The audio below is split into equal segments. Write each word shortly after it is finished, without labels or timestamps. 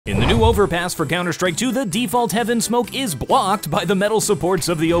In the new Overpass for Counter-Strike 2, the default heaven smoke is blocked by the metal supports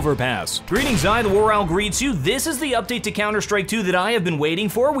of the Overpass. Greetings, TheWarOwl greets you. This is the update to Counter-Strike 2 that I have been waiting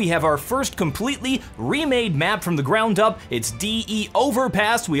for. We have our first completely remade map from the ground up. It's DE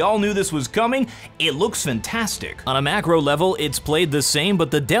Overpass. We all knew this was coming. It looks fantastic. On a macro level, it's played the same, but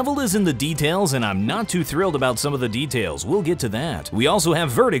the devil is in the details, and I'm not too thrilled about some of the details. We'll get to that. We also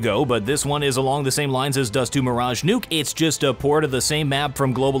have Vertigo, but this one is along the same lines as Dust 2 Mirage Nuke. It's just a port of the same map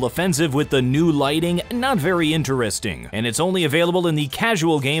from Global Offensive with the new lighting, not very interesting. And it's only available in the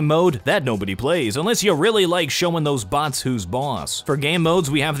casual game mode that nobody plays, unless you really like showing those bots who's boss. For game modes,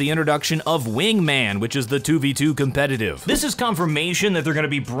 we have the introduction of Wingman, which is the 2v2 competitive. This is confirmation that they're going to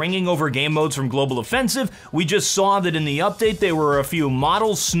be bringing over game modes from Global Offensive. We just saw that in the update there were a few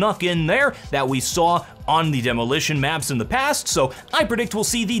models snuck in there that we saw on the Demolition maps in the past, so I predict we'll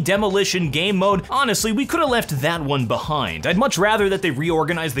see the Demolition game mode. Honestly, we could have left that one behind. I'd much rather that they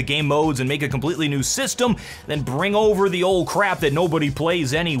reorganize the game modes and make a completely new system than bring over the old crap that nobody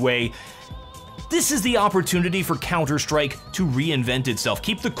plays anyway. This is the opportunity for Counter-Strike to reinvent itself.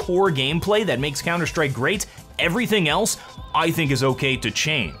 Keep the core gameplay that makes Counter-Strike great. Everything else, I think, is okay to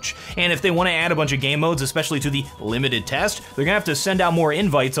change. And if they want to add a bunch of game modes, especially to the limited test, they're gonna have to send out more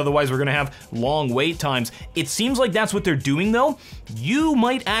invites, otherwise we're gonna have long wait times. It seems like that's what they're doing though. You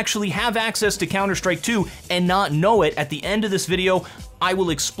might actually have access to Counter-Strike 2 and not know it. At the end of this video, I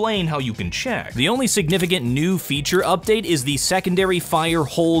will explain how you can check. The only significant new feature update is the secondary fire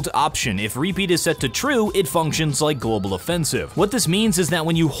hold option. If repeat is set to true, it functions like Global Offensive. What this means is that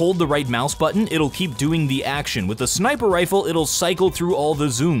when you hold the right mouse button, it'll keep doing the action. With the sniper rifle, it'll cycle through all the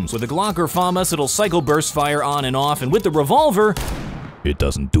zooms. With the Glock or FAMAS, it'll cycle burst fire on and off, and with the revolver, it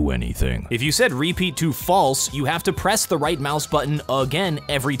doesn't do anything. If you set repeat to false, you have to press the right mouse button again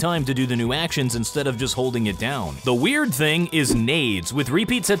every time to do the new actions instead of just holding it down. The weird thing is nades. With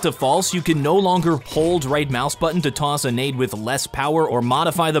repeat set to false, you can no longer hold right mouse button to toss a nade with less power or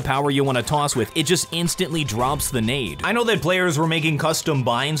modify the power you want to toss with. It just instantly drops the nade. I know that players were making custom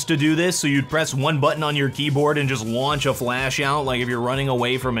binds to do this, so you'd press one button on your keyboard and just launch a flash out like if you're running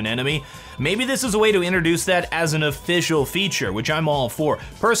away from an enemy. Maybe this is a way to introduce that as an official feature, which I'm all for.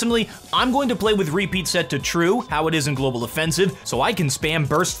 Personally, I'm going to play with repeat set to true, how it is in Global Offensive, so I can spam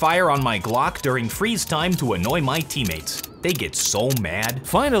burst fire on my Glock during freeze time to annoy my teammates. They get so mad.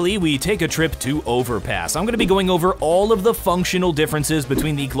 Finally, we take a trip to Overpass. I'm going to be going over all of the functional differences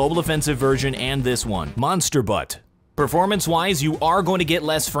between the Global Offensive version and this one. Monster butt. Performance-wise, you are going to get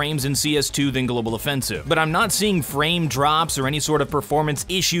less frames in CS2 than Global Offensive, but I'm not seeing frame drops or any sort of performance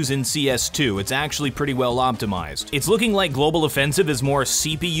issues in CS2. It's actually pretty well optimized. It's looking like Global Offensive is more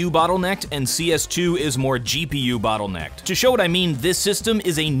CPU bottlenecked and CS2 is more GPU bottlenecked. To show what I mean, this system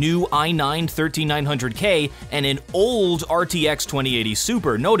is a new i9-13900K and an old RTX 2080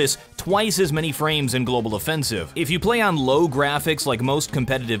 Super. Notice, twice as many frames in Global Offensive. If you play on low graphics like most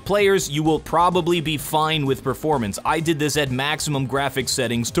competitive players, you will probably be fine with performance. I did this at maximum graphics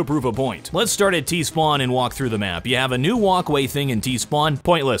settings to prove a point. Let's start at T-Spawn and walk through the map. You have a new walkway thing in T-Spawn.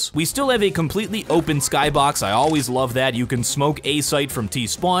 Pointless. We still have a completely open skybox. I always love that. You can smoke A site from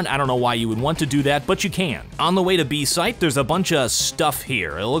T-Spawn. I don't know why you would want to do that, but you can. On the way to B site, there's a bunch of stuff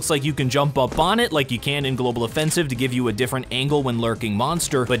here. It looks like you can jump up on it like you can in Global Offensive to give you a different angle when lurking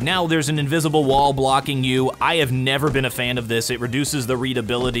monster, but now there's an invisible wall blocking you. I have never been a fan of this. It reduces the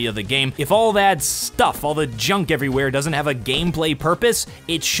readability of the game. If all that stuff, all the junk everywhere doesn't have a gameplay purpose,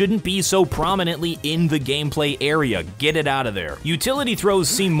 it shouldn't be so prominently in the gameplay area. Get it out of there. Utility throws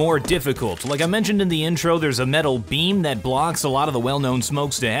seem more difficult. Like I mentioned in the intro, there's a metal beam that blocks a lot of the well-known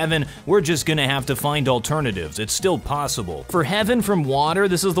smokes to heaven. We're just gonna have to find alternatives. It's still possible. For heaven from water,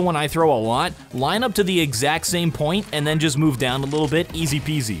 this is the one I throw a lot. Line up to the exact same point and then just move down a little bit, easy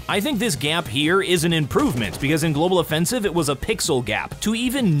peasy. I think this gap here is an improvement because in Global Offensive, it was a pixel gap. To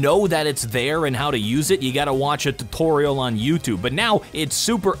even know that it's there and how to use it, you gotta watch a tutorial on YouTube, but now it's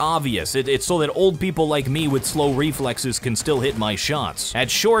super obvious. It's so that old people like me with slow reflexes can still hit my shots. At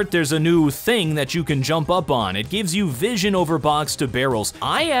short, there's a new thing that you can jump up on. It gives you vision over box to barrels.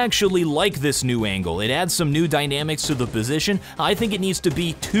 I actually like this new angle. It adds some new dynamics to the position. I think it needs to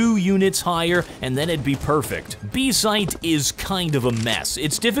be 2 units higher and then it'd be perfect. B site is kind of a mess.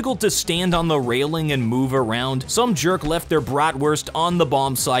 It's difficult to stand on the railing and move around. Some jerk left their bratwurst on the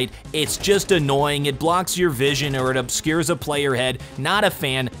bomb site. It's just annoying. It blocks your vision. vision or it obscures a player head. Not a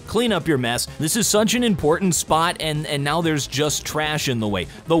fan. Clean up your mess. This is such an important spot, and now there's just trash in the way.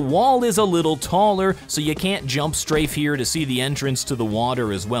 The wall is a little taller, so you can't jump strafe here to see the entrance to the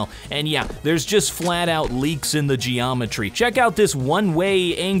water as well. And yeah, there's just flat out leaks in the geometry. Check out this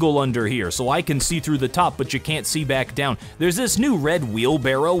one-way angle under here, so I can see through the top, but you can't see back down. There's this new red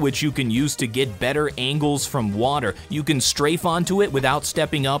wheelbarrow, which you can use to get better angles from water. You can strafe onto it without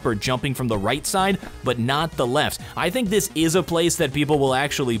stepping up or jumping from the right side, but not the left. I think this is a place that people will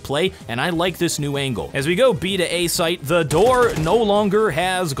actually play, and I like this new angle. As we go B to A site, the door no longer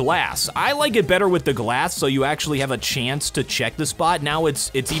has glass. I like it better with the glass, so you actually have a chance to check the spot. Now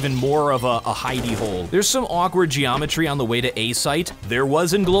it's even more of a hidey hole. There's some awkward geometry on the way to A site. There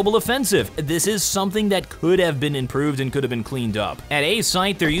was in Global Offensive. This is something that could have been improved and could have been cleaned up. At A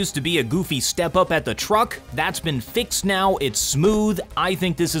site, there used to be a goofy step up at the truck. That's been fixed now. It's smooth. I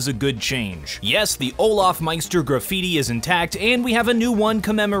think this is a good change. Yes, the Olaf Meister graffiti is intact, and we have a new one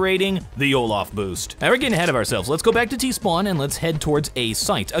commemorating the Olaf boost. Now we're getting ahead of ourselves. Let's go back to T-Spawn and let's head towards A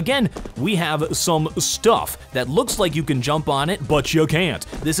site. Again, we have some stuff that looks like you can jump on it, but you can't.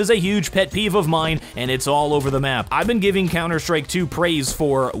 This is a huge pet peeve of mine, and it's all over the map. I've been giving Counter-Strike 2 praise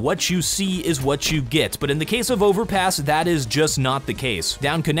for what you see is what you get, but in the case of Overpass, that is just not the case.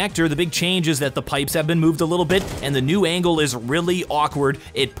 Down connector, the big change is that the pipes have been moved a little bit, and the new angle is really awkward.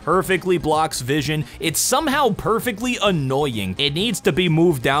 It perfectly blocks vision. It's somehow perfectly annoying. It needs to be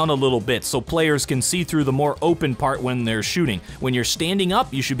moved down a little bit so players can see through the more open part when they're shooting. When you're standing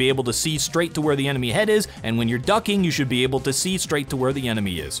up, you should be able to see straight to where the enemy head is, and when you're ducking, you should be able to see straight to where the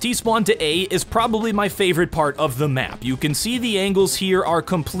enemy is. T-Spawn to A is probably my favorite part of the map. You can see the angles here are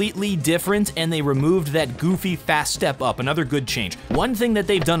completely different, and they removed that goofy fast step up, another good change. One thing that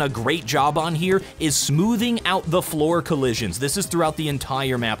they've done a great job on here is smoothing out the floor collisions. This is throughout the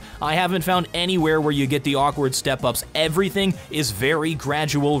entire map. I haven't found anywhere where you get the awkward step ups. Everything is very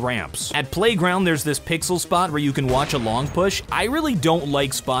gradual ramps. At Playground, there's this pixel spot where you can watch a long push. I really don't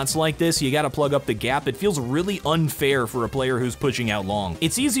like spots like this. You gotta plug up the gap. It feels really unfair for a player who's pushing out long.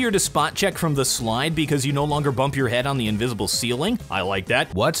 It's easier to spot check from the slide because you no longer bump your head on the invisible ceiling. I like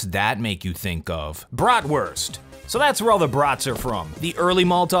that. What's that make you think of? Bratwurst. So that's where all the brats are from. The early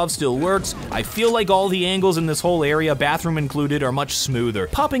Molotov still works. I feel like all the angles in this whole area, bathroom included, are much smoother.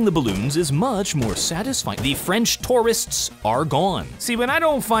 Popping the balloons is much more satisfying. The French tourists are gone. See, when I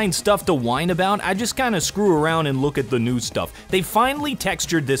don't find stuff to whine about, I just kind of screw around and look at the new stuff. They finally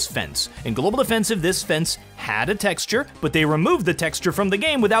textured this fence. In Global Offensive, this fence had a texture, but they removed the texture from the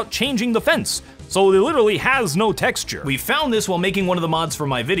game without changing the fence. So it literally has no texture. We found this while making one of the mods for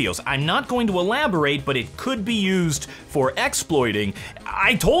my videos. I'm not going to elaborate, but it could be used for exploiting.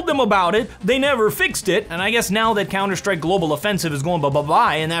 I told them about it, they never fixed it, and I guess now that Counter-Strike Global Offensive is going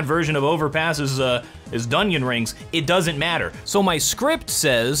bye-bye and that version of Overpass is Dunyan Rings, it doesn't matter. So my script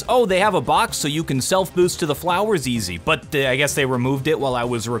says, oh, they have a box so you can self-boost to the flowers easy, but I guess they removed it while I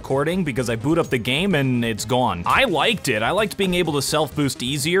was recording because I boot up the game and it's gone. I liked it. I liked being able to self-boost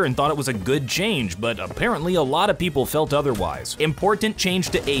easier and thought it was a good change, but apparently a lot of people felt otherwise. Important change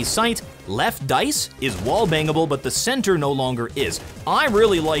to A site, left dice is wallbangable, but the center no longer is. I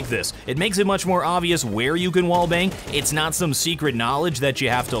really like this. It makes it much more obvious where you can wallbang. It's not some secret knowledge that you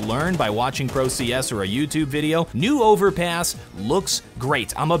have to learn by watching Pro CS or a YouTube video. New Overpass looks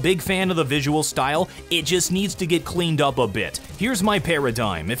great. I'm a big fan of the visual style. It just needs to get cleaned up a bit. Here's my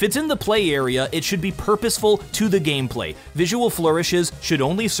paradigm. If it's in the play area, it should be purposeful to the gameplay. Visual flourishes should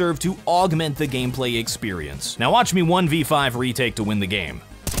only serve to augment the gameplay experience. Now watch me 1v5 retake to win the game.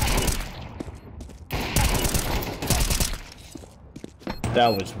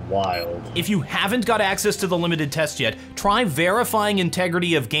 That was wild. If you haven't got access to the limited test yet, try verifying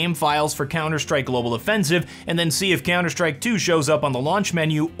integrity of game files for Counter-Strike Global Offensive, and then see if Counter-Strike 2 shows up on the launch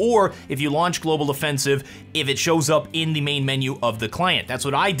menu, or if you launch Global Offensive, if it shows up in the main menu of the client. That's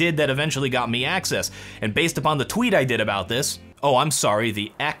what I did that eventually got me access. And based upon the tweet I did about this, oh, I'm sorry,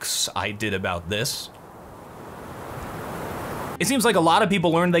 the X I did about this, it seems like a lot of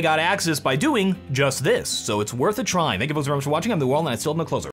people learned they got access by doing just this, so it's worth a try. Thank you folks very much for watching. I'm TheWarOwl, and I still have no closer.